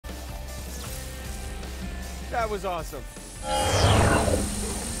That was awesome.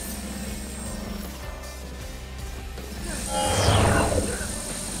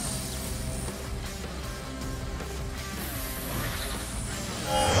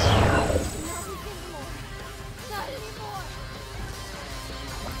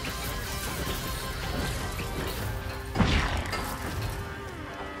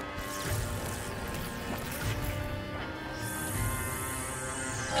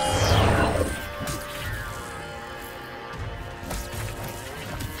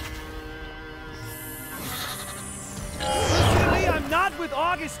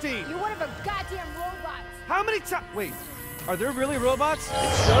 You're one of her goddamn robots! How many times? Wait, are there really robots?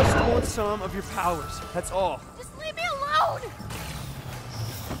 I just want some of your powers, that's all. Just leave me alone!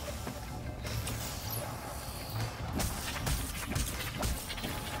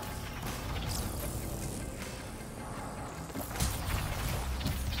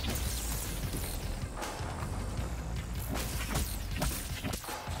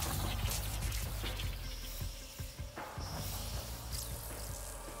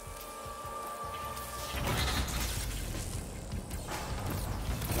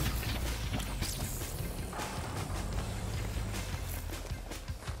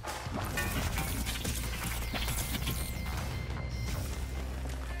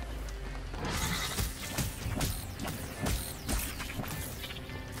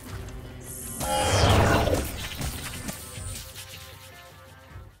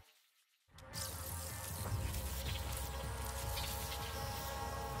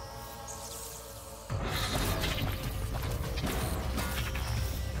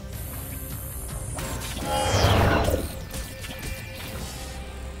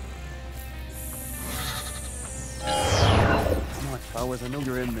 I know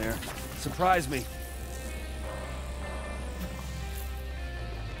you're in there. Surprise me.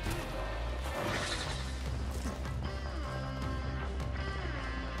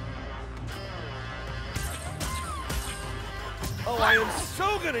 Oh, I am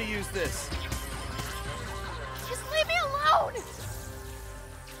so gonna use this! Just leave me alone!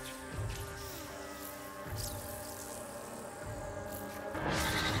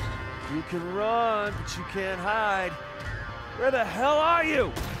 You can run, but you can't hide. Where the hell are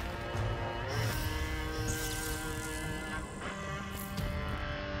you?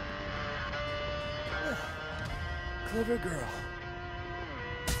 Clever girl.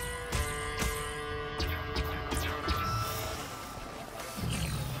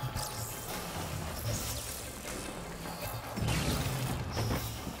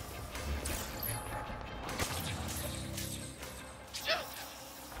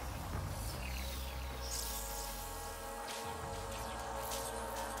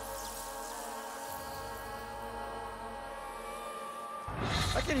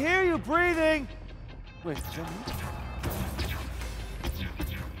 I can hear you breathing! Wait, is that me?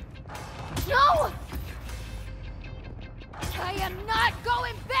 No! I am not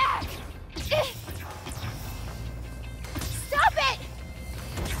going back! Stop it!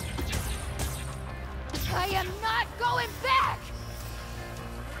 I am not going back!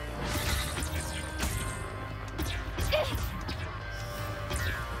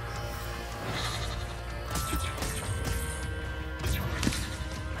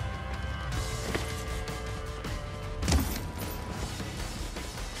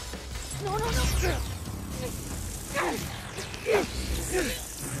 No, no, no!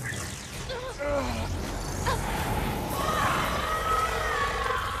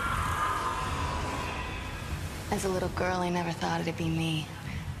 As a little girl, I never thought it'd be me.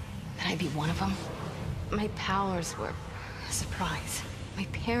 That I'd be one of them. My powers were a surprise. My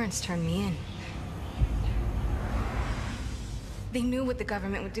parents turned me in. They knew what the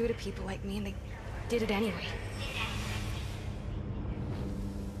government would do to people like me, and they did it anyway.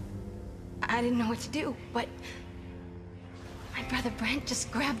 I didn't know what to do, but my brother Brent just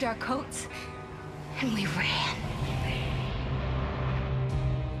grabbed our coats, and we ran.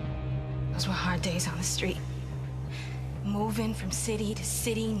 Those were hard days on the street. Moving from city to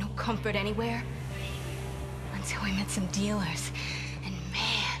city, no comfort anywhere. Until we met some dealers, and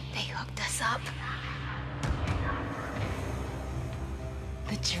man, they hooked us up.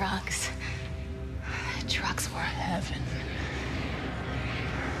 The drugs were heaven.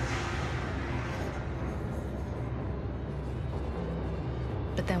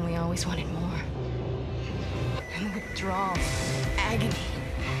 But then we always wanted more. And the withdrawal, agony.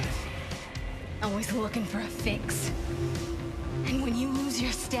 Always looking for a fix. And when you lose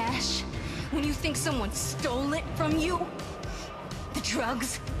your stash, when you think someone stole it from you, the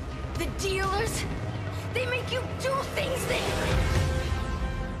drugs, the dealers, they make you do things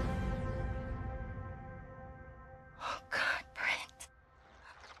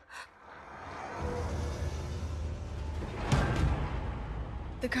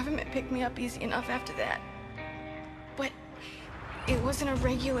The government picked me up easy enough after that. But it wasn't a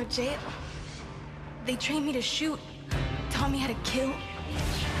regular jail. They trained me to shoot, taught me how to kill.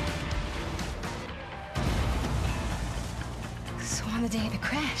 So on the day of the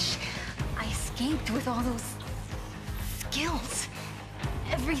crash, I escaped with all those skills.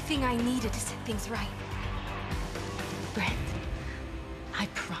 Everything I needed to set things right. Brent, I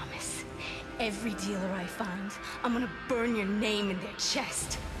promise, every dealer I find, I'm gonna burn your name in their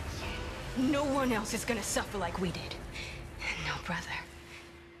chest. No one else is gonna suffer like we did. No, brother.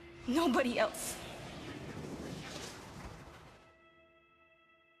 Nobody else.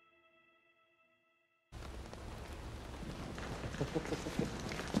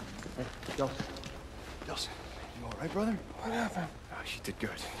 Nelson, you all right, brother? What happened? Oh, you did good.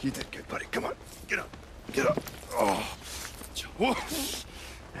 You did good, buddy. Come on, get up. Get up. Oh. Whoa.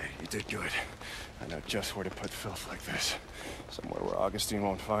 Hey, you did good. I know just where to put filth like this. Somewhere where Augustine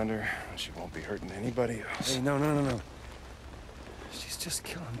won't find her, and she won't be hurting anybody else. Hey, no. She's just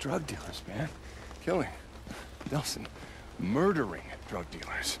killing drug dealers, man. Killing. Nelson, murdering drug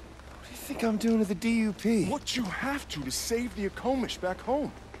dealers. What do you think I'm doing to the DUP? What you have to save the Akomish back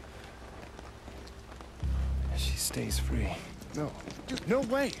home. She stays free. No. Dude, no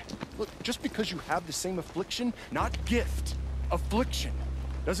way. Look, just because you have the same affliction, not gift, affliction,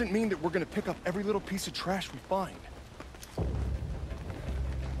 doesn't mean that we're gonna pick up every little piece of trash we find.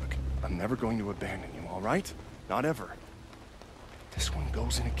 Look, I'm never going to abandon you, all right? Not ever. This one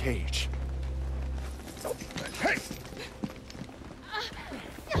goes in a cage. Oh, hey!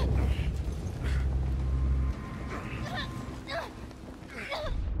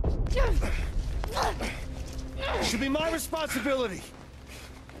 It should be my responsibility.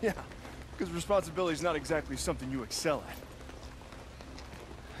 Yeah, because responsibility is not exactly something you excel at.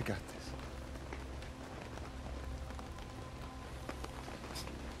 I got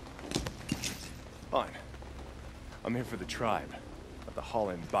this. Fine. I'm here for the tribe, not the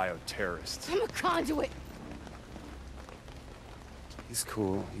Holland bioterrorists. I'm a conduit. He's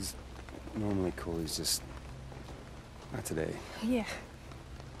cool. He's normally cool. He's just... not today. Yeah.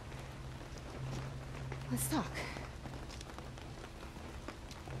 Let's talk.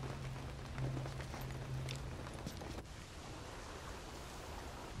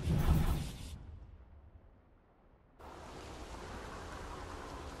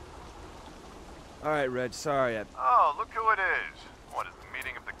 All right, Reg, sorry. Oh, look who it is. What, is the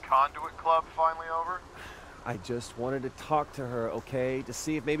meeting of the Conduit Club finally over? I just wanted to talk to her, okay? To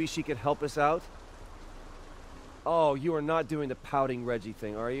see if maybe she could help us out. Oh, you are not doing the pouting Reggie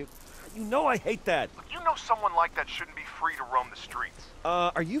thing, are you? You know I hate that. Look, you know someone like that shouldn't be free to roam the streets.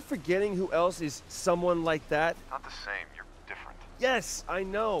 Are you forgetting who else is someone like that? Not the same, you're different. Yes, I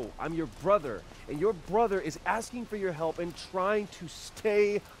know. I'm your brother. And your brother is asking for your help and trying to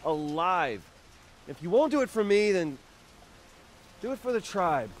stay alive. If you won't do it for me, then do it for the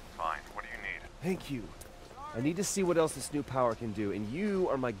tribe. Fine, what do you need? Thank you. I need to see what else this new power can do, and you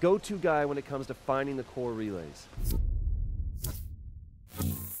are my go-to guy when it comes to finding the core relays.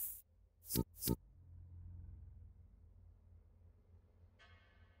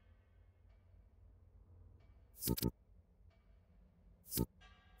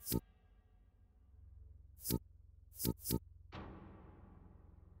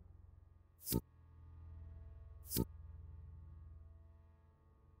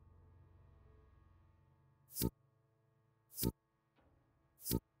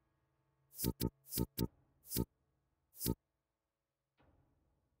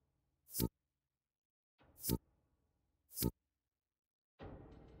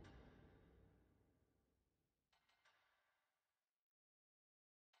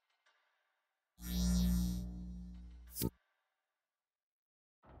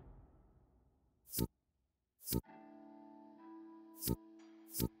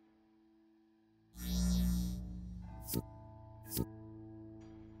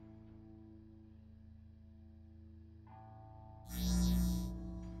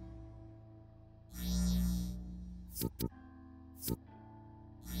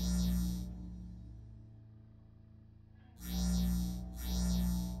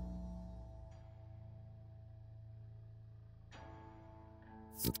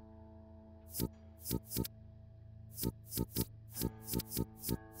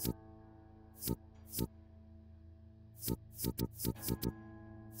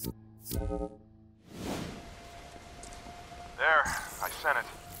 There, I sent it.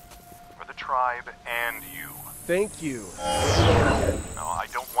 For the tribe and you. Thank you. No, I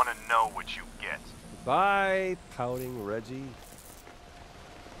don't want to know what you get. Bye, pouting Reggie.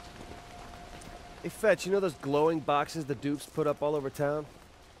 Hey, Fetch, you know those glowing boxes the dupes put up all over town?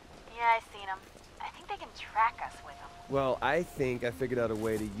 Yeah, I seen them. I think they can track us with them. Well, I think I figured out a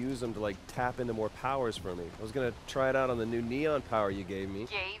way to use them to, like, tap into more powers for me. I was gonna try it out on the new neon power you gave me.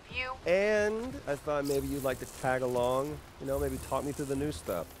 Gave you? And I thought maybe you'd like to tag along, you know, maybe talk me through the new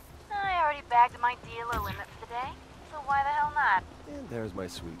stuff. I already bagged my dealer limit for the day, so why the hell not? And there's my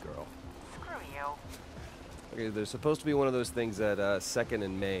sweet girl. Screw you. Okay, there's supposed to be one of those things at 2nd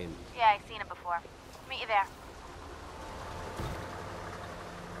and Main. Yeah, I seen it before. Meet you there.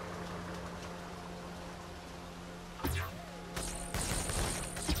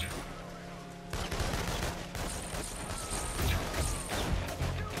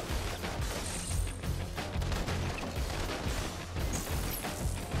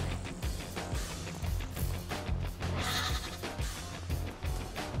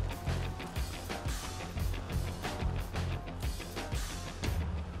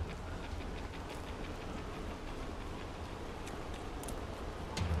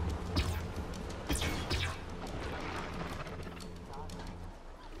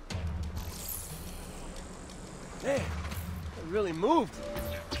 Man, it really moved.